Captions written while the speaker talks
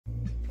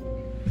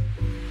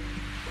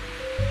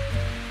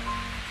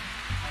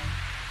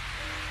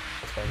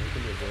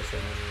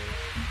boyfriend anyway.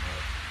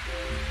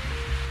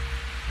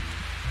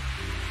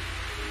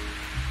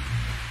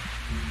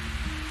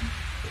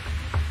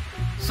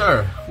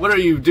 Sir, what are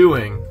you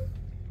doing?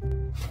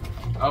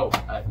 Oh,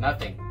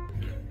 nothing.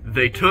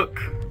 They took.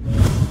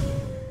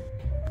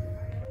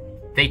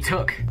 They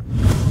took.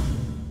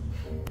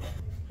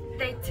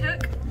 They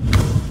took.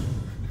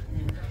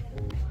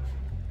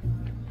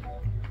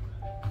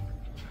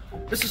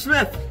 Mr.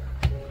 Smith!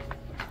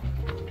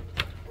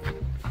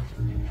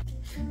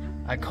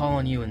 I call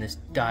on you in this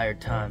dire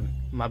time.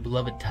 My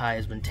beloved Ty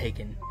has been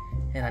taken,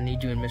 and I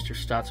need you and Mr.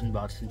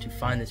 Stotzenbotson to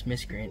find this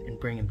miscreant and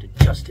bring him to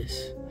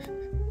justice.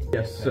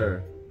 Yes,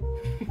 sir.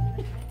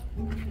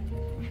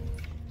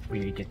 We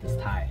need to get this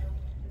Ty.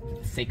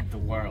 For the sake of the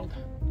world.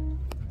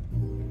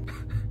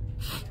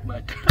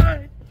 My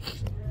Ty!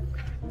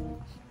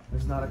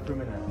 There's not a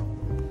criminal.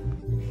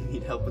 We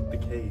need help with the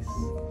case.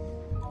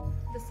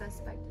 The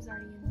suspect is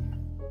already in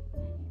there.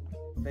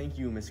 Thank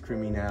you, Miss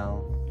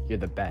Criminal. You're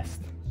the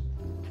best.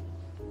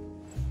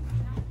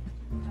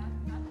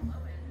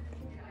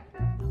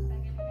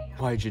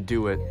 Why'd you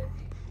do it?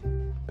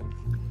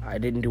 I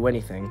didn't do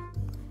anything.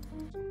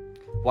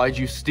 Why'd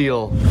you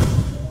steal?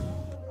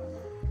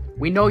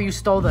 We know you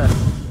stole the...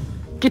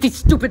 Get these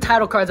stupid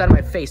title cards out of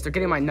my face. They're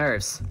getting on my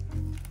nerves.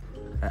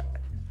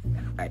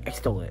 I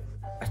stole it.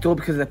 I stole it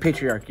because of the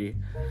patriarchy.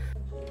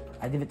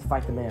 I did it to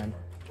fight the man.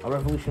 A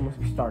revolution must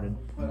be started.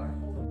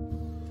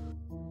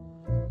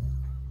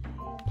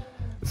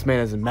 This man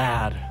is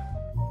mad.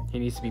 He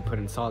needs to be put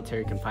in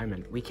solitary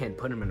confinement. We can't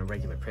put him in a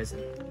regular prison.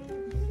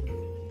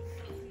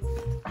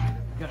 We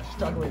gotta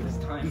struggle this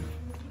time.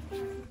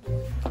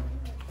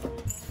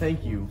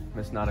 Thank you,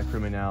 Miss Not a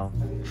Criminal.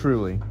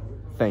 Truly,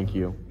 thank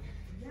you.